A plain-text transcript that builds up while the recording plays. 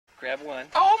grab one.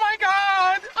 Oh my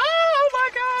God! Oh my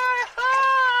God!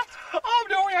 Ah! Oh,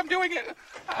 Dory, I'm doing it.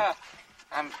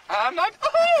 I'm not.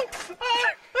 Oh!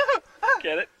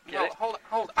 Get it? Get it? Hold it.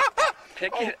 Ah, ah!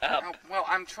 Pick it up. Well,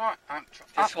 I'm trying.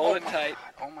 Just hold it tight.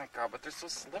 God. Oh my God! But they're so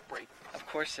slippery. Of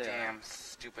course they are. Damn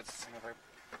stupid son of a.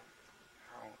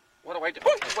 Oh, what do I do?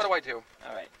 What do I do?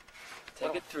 All right.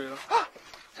 Take it through.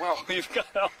 Well, You've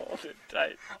got to hold it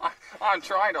tight. I'm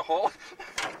trying to hold.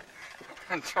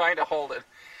 I'm trying to hold it.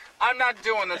 I'm not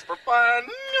doing this for fun.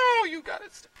 No, you got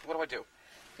it. What do I do?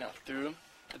 Now through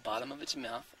the bottom of its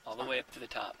mouth, all the way up to the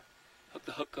top.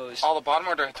 The hook goes. All the bottom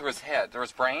or through his head? Through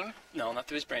his brain? No, not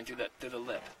through his brain. Through the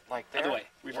lip. Like there? Other way.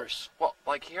 Reverse. Well,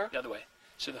 like here? The other way.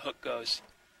 So the hook goes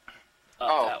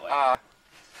up that way.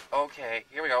 Okay.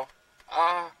 Here we go.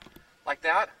 Like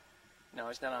that? No,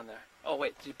 it's not on there. Oh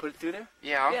wait, did you put it through there?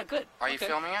 Yeah. Yeah, good. Are you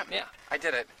filming it? Yeah. I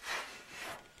did it.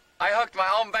 I hooked my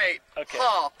own bait. Okay.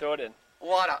 Oh, Throw it in.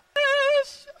 what a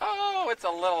fish! Oh, it's a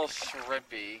little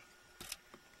shrimpy.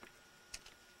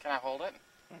 Can I hold it?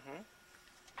 Mm-hmm.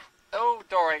 Oh,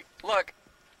 Dory, look.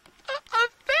 A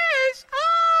fish!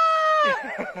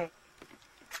 Ah!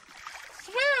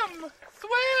 Swim!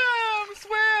 Swim!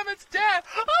 Swim! It's dead!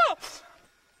 Oh!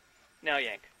 Now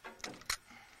yank.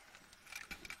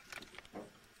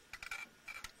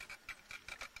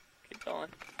 Keep going.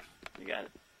 You got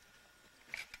it.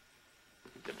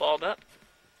 Is it balled up?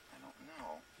 I don't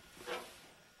know.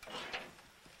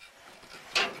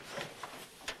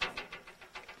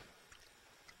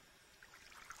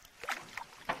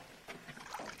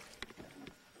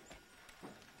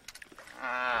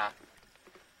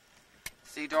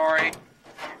 See, Dory?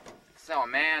 That's how a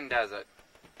man does it.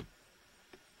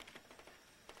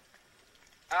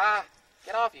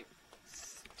 Get off, you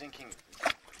stinking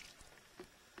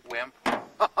wimp.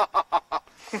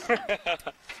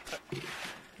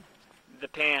 The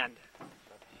pan.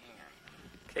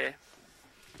 Okay.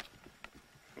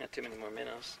 Not too many more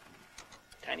minnows.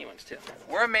 Tiny ones too.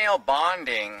 We're male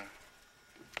bonding.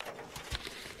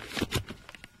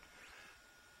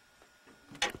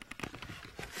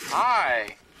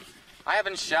 Hi. I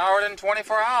haven't showered in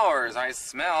 24 hours. I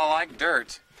smell like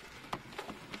dirt.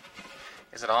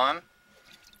 Is it on?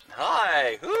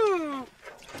 Hi. Woo.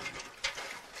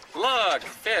 Look,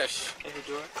 fish. Hey,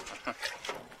 Dory.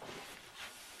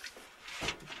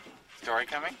 Is Dory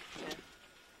coming? Yeah.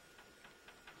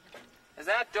 Is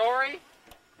that Dory?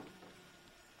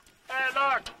 Hey,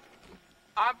 look.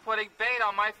 I'm putting bait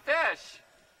on my fish.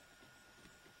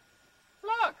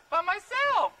 Look, by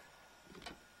myself.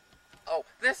 Oh,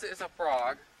 this is a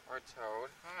frog or a toad.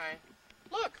 Hi.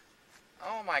 Look.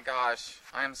 Oh my gosh,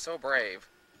 I am so brave.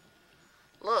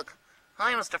 Look.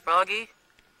 Hi, Mr. Froggy.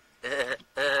 Let's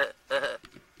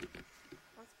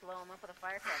blow him up with a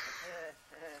firecracker.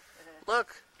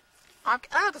 Look.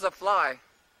 There's a fly.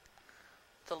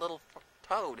 It's a little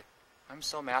toad. I'm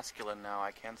so masculine now,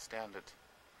 I can't stand it.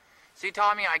 See,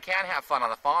 Tommy, I can have fun on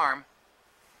the farm.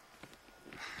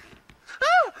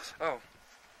 Ah! Oh.